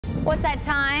Well, it's that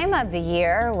time of the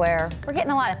year where we're getting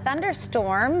a lot of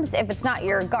thunderstorms. If it's not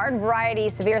your garden variety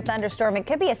severe thunderstorm, it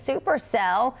could be a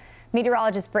supercell.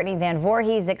 Meteorologist Brittany Van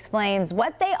Voorhees explains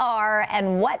what they are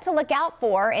and what to look out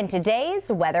for in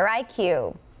today's Weather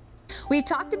IQ. We've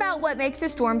talked about what makes a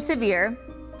storm severe.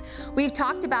 We've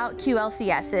talked about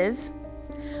QLCSs.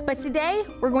 But today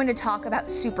we're going to talk about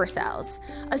supercells.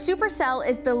 A supercell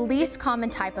is the least common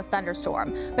type of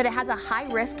thunderstorm, but it has a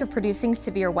high risk of producing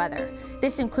severe weather.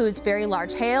 This includes very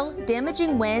large hail,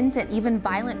 damaging winds, and even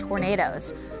violent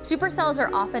tornadoes. Supercells are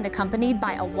often accompanied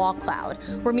by a wall cloud,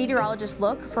 where meteorologists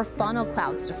look for funnel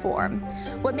clouds to form.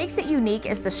 What makes it unique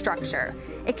is the structure.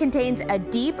 It contains a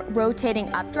deep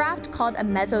rotating updraft called a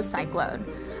mesocyclone.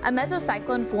 A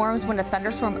mesocyclone forms when a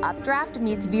thunderstorm updraft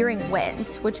meets veering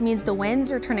winds, which means the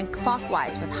winds are turning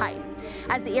clockwise with height.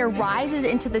 As the air rises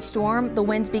into the storm, the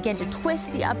winds begin to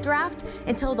twist the updraft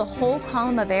until the whole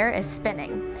column of air is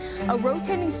spinning. A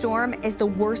rotating storm is the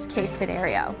worst case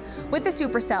scenario. With a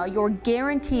supercell, you're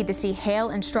guaranteed to see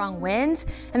hail and strong winds,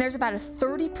 and there's about a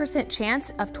 30%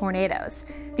 chance of tornadoes.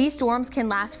 These storms can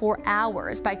last for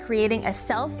hours by creating a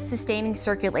self-sustaining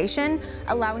circulation,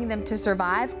 allowing them to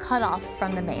survive cut off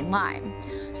from the main line.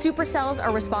 Supercells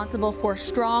are responsible for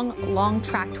strong,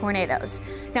 long-track tornadoes.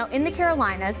 Now, in the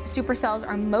Carolinas, supercells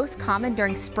are most common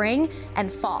during spring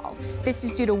and fall. This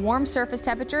is due to warm surface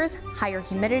temperatures, higher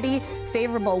humidity,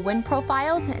 favorable wind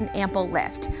profiles, and ample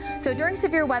lift. So during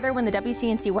severe weather, when the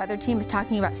WCNC weather team is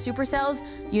talking about supercells,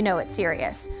 you know it's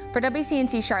serious. For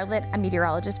WCNC Charlotte, I'm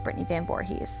meteorologist Brittany Van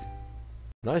Voorhees.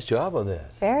 Nice job on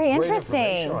that. Very interesting.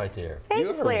 Great information right there.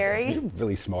 Thanks, Larry. You're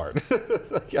really smart.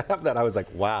 I have that. I was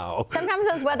like, wow. Sometimes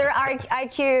those weather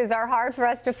IQs are hard for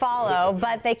us to follow,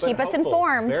 but they keep us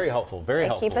informed. Very helpful. Very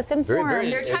helpful. Keep us informed.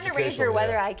 They're trying to raise your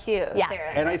weather IQ, yeah.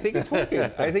 Sarah. And I think it's working.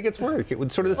 I think it's working. It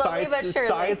was sort of Slowly but the surely.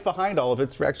 science behind all of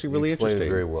it's actually really You explained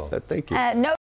interesting. it very well. Thank you. No